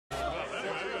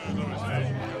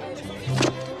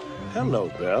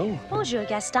Hello, Belle. Bonjour,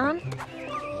 Gaston.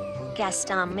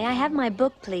 Gaston, may I have my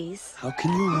book, please? How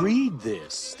can you read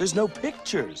this? There's no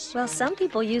pictures. Well, some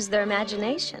people use their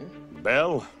imagination.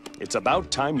 Belle, it's about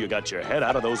time you got your head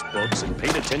out of those books and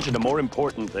paid attention to more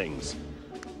important things.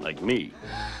 Like me.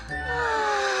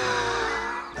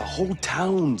 The whole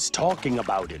town's talking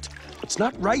about it. It's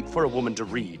not right for a woman to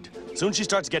read. Soon she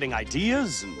starts getting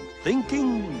ideas and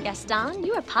thinking. Gaston,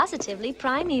 you are positively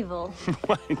primeval.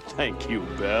 Why, thank you,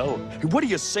 Belle. What do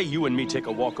you say you and me take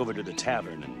a walk over to the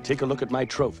tavern and take a look at my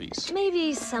trophies?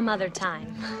 Maybe some other time.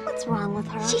 What's wrong with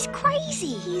her? She's crazy.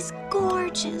 He's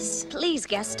gorgeous. Please,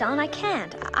 Gaston, I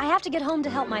can't. I have to get home to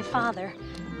help my father.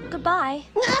 Goodbye.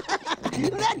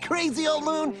 That crazy old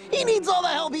loon, he needs all the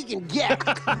help he can get.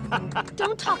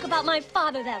 Don't talk about my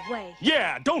father that way.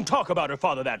 Yeah, don't talk about her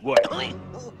father that way.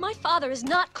 My father is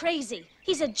not crazy.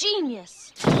 He's a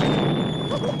genius.